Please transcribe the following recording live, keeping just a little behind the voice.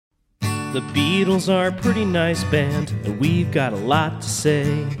The Beatles are a pretty nice band, and we've got a lot to say.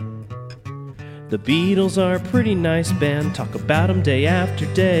 The Beatles are a pretty nice band, talk about them day after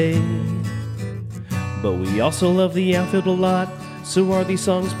day. But we also love the outfield a lot, so are these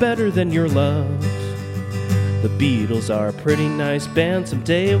songs better than your love? The Beatles are a pretty nice band,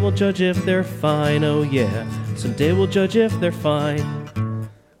 someday we'll judge if they're fine, oh yeah, someday we'll judge if they're fine.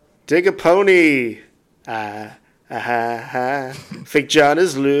 Dig a pony. Fake John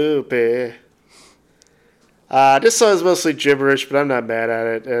is loopy. This song is mostly gibberish, but I'm not mad at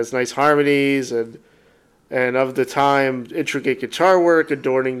it. It has nice harmonies and of the time, intricate guitar work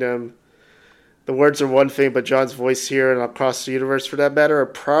adorning them. The words are one thing, but John's voice here and across the universe, for that matter, are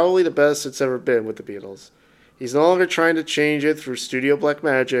probably the best it's ever been with the Beatles. He's no longer trying to change it through studio black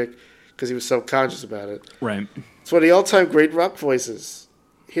magic because he was self-conscious about it. Right. It's one of the all-time great rock voices.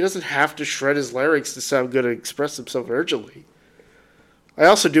 He doesn't have to shred his larynx to sound good and express himself urgently. I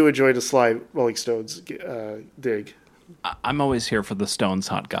also do enjoy the sly Rolling Stones dig. I'm always here for the Stones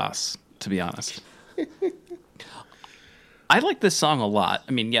hot goss, to be honest. I like this song a lot.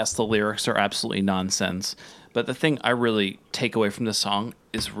 I mean, yes, the lyrics are absolutely nonsense, but the thing I really take away from this song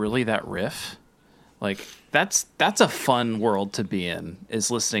is really that riff. Like, that's a fun world to be in,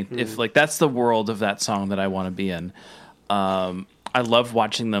 is listening. If like that's the world of that song that I want to be in. I love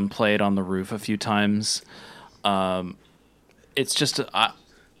watching them play it on the roof a few times. It's just,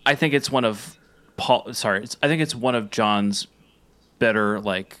 I think it's one of I think it's one of John's better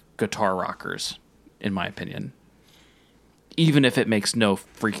like guitar rockers, in my opinion. Even if it makes no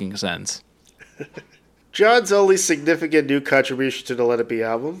freaking sense. John's only significant new contribution to the Let It Be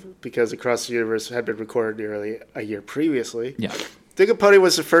album, because Across the Universe had been recorded nearly a year previously. Yeah. Dig a Pony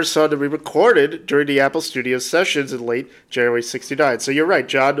was the first song to be recorded during the Apple Studios sessions in late January '69. So you're right,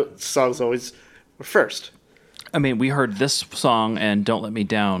 John's songs always were first. I mean, we heard this song and Don't Let Me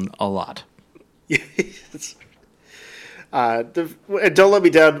Down a lot. And Don't Let Me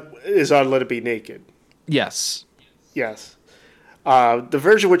Down is on Let It Be Naked. Yes. Yes. The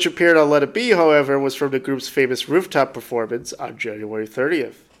version which appeared on Let It Be, however, was from the group's famous rooftop performance on January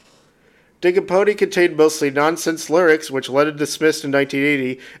 30th. Dig a Pony contained mostly nonsense lyrics, which Lennon dismissed in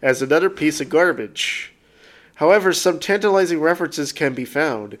 1980 as another piece of garbage. However, some tantalizing references can be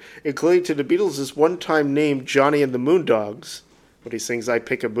found, including to the Beatles' one-time name Johnny and the Moondogs, when he sings I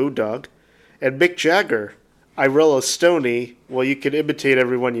Pick a Moondog, and Mick Jagger, I roll a stony, well, you can imitate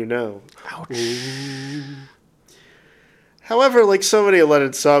everyone you know. Ouch. Ooh. However, like so many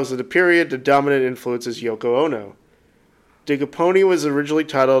Lennon songs of the period, the dominant influence is Yoko Ono. Dig a Pony was originally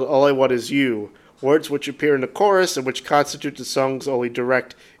titled All I Want Is You, words which appear in the chorus and which constitute the song's only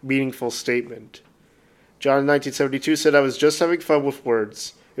direct, meaningful statement. John in 1972 said, I was just having fun with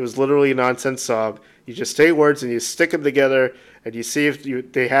words. It was literally a nonsense song. You just take words and you stick them together and you see if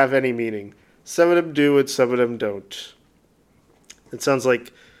they have any meaning. Some of them do and some of them don't. It sounds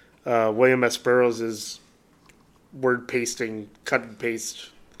like William S. Burroughs' word pasting, cut and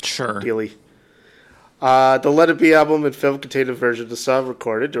paste. Sure. Dealy. The Let It Be album and film contained a version of the song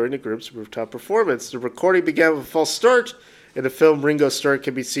recorded during the group's rooftop performance. The recording began with a false start. In the film, Ringo Starr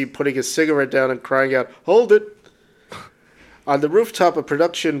can be seen putting his cigarette down and crying out, "Hold it!" On the rooftop, a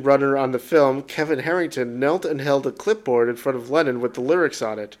production runner on the film, Kevin Harrington, knelt and held a clipboard in front of Lennon with the lyrics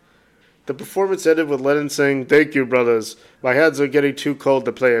on it. The performance ended with Lennon saying, "Thank you, brothers. My hands are getting too cold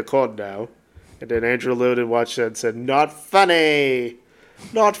to play a chord now." And then Andrew Loden watched that and said, "Not funny!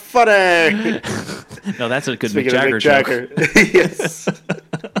 Not funny!" No, that's a good Speaking Mick of Jagger Mick Jagger. Yes.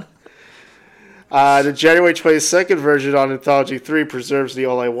 The January 22nd version on Anthology 3 preserves the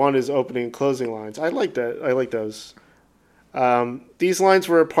All I Want Is opening and closing lines. I like that. I like those. These lines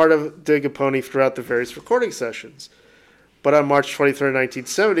were a part of Dig a Pony throughout the various recording sessions. But on March 23,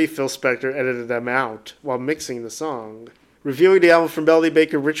 1970, Phil Spector edited them out while mixing the song. Reviewing the album from Melody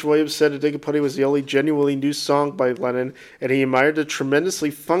Maker, Rich Williams said Dig a Pony was the only genuinely new song by Lennon, and he admired the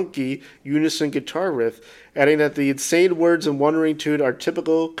tremendously funky unison guitar riff, adding that the insane words and wandering tune are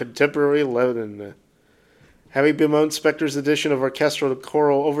typical contemporary Lennon. Having bemoaned Spector's addition of orchestral and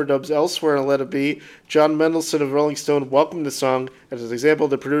choral overdubs elsewhere in Let It Be, John Mendelsohn of Rolling Stone welcomed the song as an example of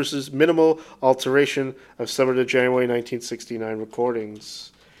the producer's minimal alteration of some of the January 1969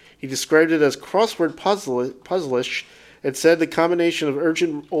 recordings. He described it as crossword puzzlish, and said the combination of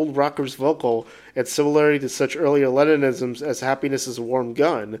urgent old rocker's vocal and similarity to such earlier Lennonisms as Happiness is a Warm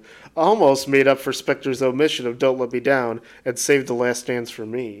Gun almost made up for Spector's omission of Don't Let Me Down and Save the Last Dance for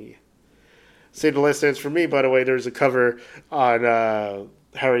Me. Save the Last Dance for Me, by the way, there's a cover on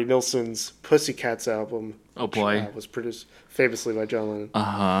Harry Nilsson's Pussycats album. Oh boy. Which was produced famously by John Lennon.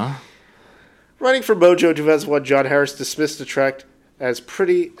 Uh-huh. Writing for Mojo in 2001, John Harris dismissed the track as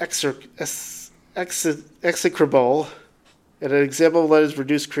pretty execrable, and an example of Lennon's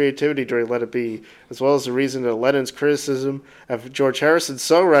reduced creativity during Let It Be, as well as the reason that Lennon's criticism of George Harrison's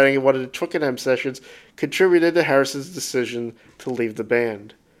songwriting in one of the Twickenham sessions contributed to Harrison's decision to leave the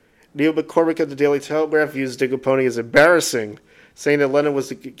band. Neil McCormick of the Daily Telegraph views Digapony as embarrassing, saying that Lennon was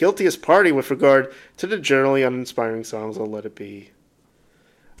the guiltiest party with regard to the generally uninspiring songs on Let It Be.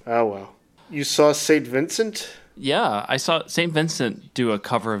 Oh well. You saw St. Vincent? Yeah, I saw St. Vincent do a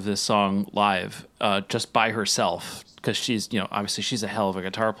cover of this song live, just by herself, because she's, obviously she's a hell of a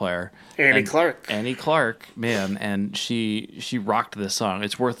guitar player. Annie Clark, man, and she rocked this song.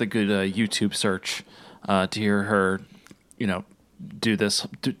 It's worth a good YouTube search to hear her, do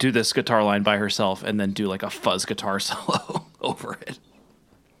this guitar line by herself, and then do like a fuzz guitar solo over it.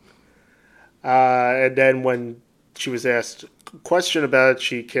 And then when she was asked a question about it,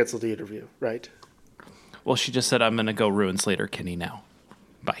 she canceled the interview, right? Well, she just said, "I'm going to go ruin Sleater-Kinney now.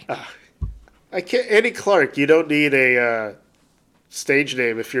 Bye." I can't. Annie Clark. You don't need a stage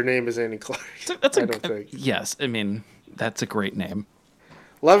name if your name is Annie Clark. I don't think. Yes, I mean that's a great name.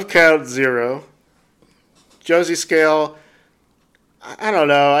 Love Count 0. Josie Scale. I don't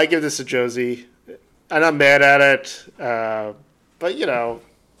know. I give this a Josie. I'm not mad at it, but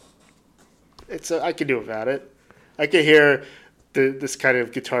I could do without it. I could hear this kind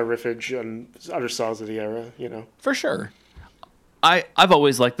of guitar riffage on other songs of the era. For sure. I've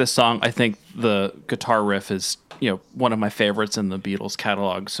always liked this song. I think the guitar riff is, one of my favorites in the Beatles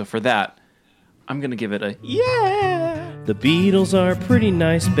catalog. So for that, I'm going to give it a yeah. The Beatles are a pretty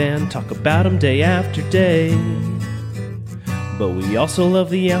nice band, talk about them day after day. But we also love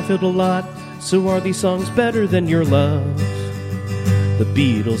the outfield a lot, so are these songs better than your love? The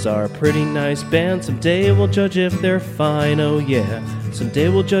Beatles are a pretty nice band, someday we'll judge if they're fine, oh yeah, someday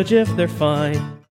we'll judge if they're fine.